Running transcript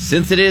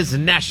Since it is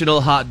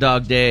National Hot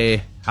Dog Day,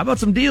 how about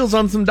some deals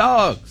on some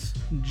dogs?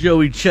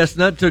 Joey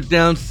Chestnut took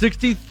down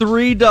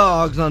 63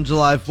 dogs on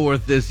July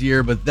 4th this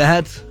year, but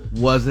that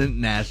wasn't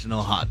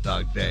National Hot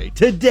Dog Day.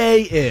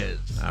 Today is.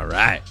 All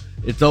right.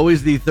 It's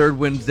always the third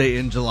Wednesday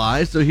in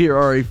July, so here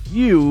are a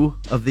few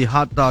of the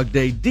Hot Dog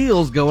Day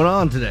deals going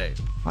on today.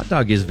 Hot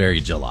dog is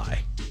very July.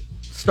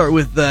 Start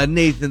with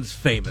Nathan's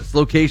Famous.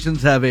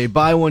 Locations have a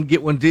buy one,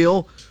 get one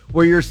deal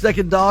where your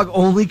second dog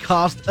only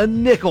cost a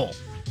nickel.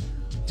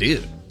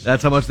 Dude.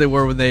 That's how much they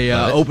were when they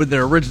opened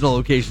their original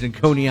location in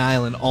Coney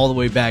Island all the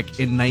way back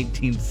in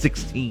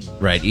 1916.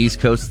 Right, East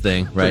Coast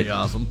thing, right? Pretty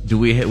awesome. Do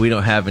we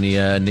don't have any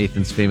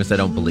Nathan's Famous, I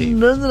don't believe.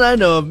 None that I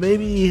know of.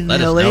 Maybe in the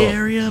LA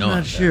area? I'm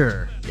not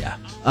sure. Yeah.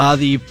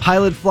 The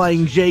Pilot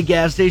Flying J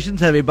gas stations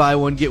have a buy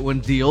one, get one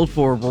deal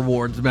for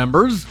rewards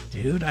members.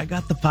 Dude, I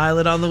got the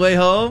Pilot on the way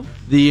home.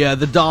 The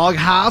Dog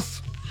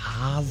House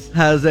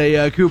has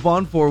a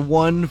coupon for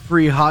one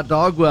free hot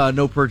dog.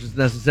 No purchase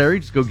necessary.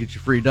 Just go get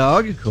your free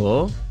dog.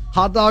 Cool.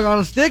 Hot dog on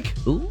a stick.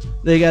 Ooh.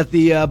 They got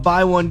the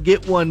buy one,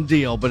 get one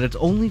deal, but it's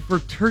only for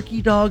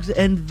turkey dogs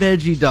and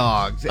veggie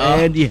dogs,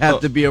 and you have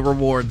to be a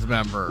rewards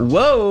member.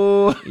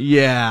 Whoa.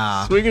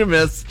 Yeah. Swing and a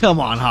miss. Come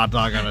on, hot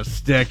dog on a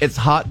stick. It's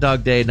Hot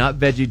Dog Day, not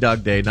Veggie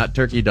Dog Day, not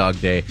Turkey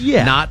Dog Day.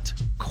 Yeah. Not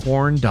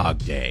Corn Dog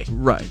Day.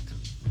 Right.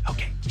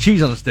 Okay.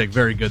 Cheese on a stick,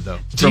 very good, though.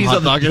 Cheese Hot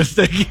on the- dog on a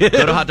stick. Go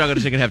to Hot Dog on a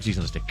Stick and have cheese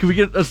on a stick. Can we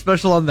get a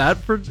special on that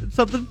for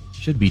something?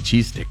 Should be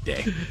Cheese Stick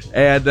Day.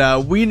 And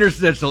Wiener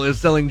Schnitzel is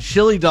selling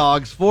chili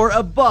dogs for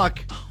 $1,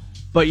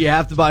 but you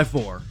have to buy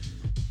 4.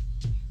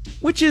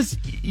 Which is,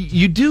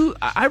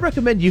 I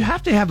recommend you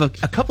have to have a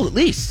couple at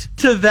least.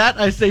 To that,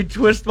 I say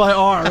twist my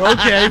arm.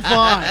 Okay,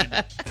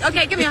 fine.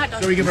 Okay, give me a hot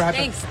dog. So we give her a hot dog?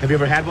 Thanks. Have you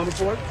ever had one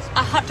before?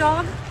 A hot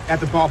dog? At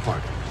the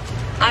ballpark.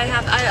 I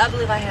have. I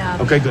believe I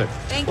have. Okay, good.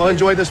 Thank Well, you.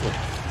 enjoy this one.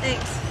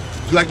 Thanks.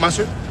 Do you like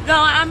mustard? No,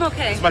 I'm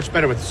okay. It's much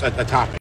better with a topping.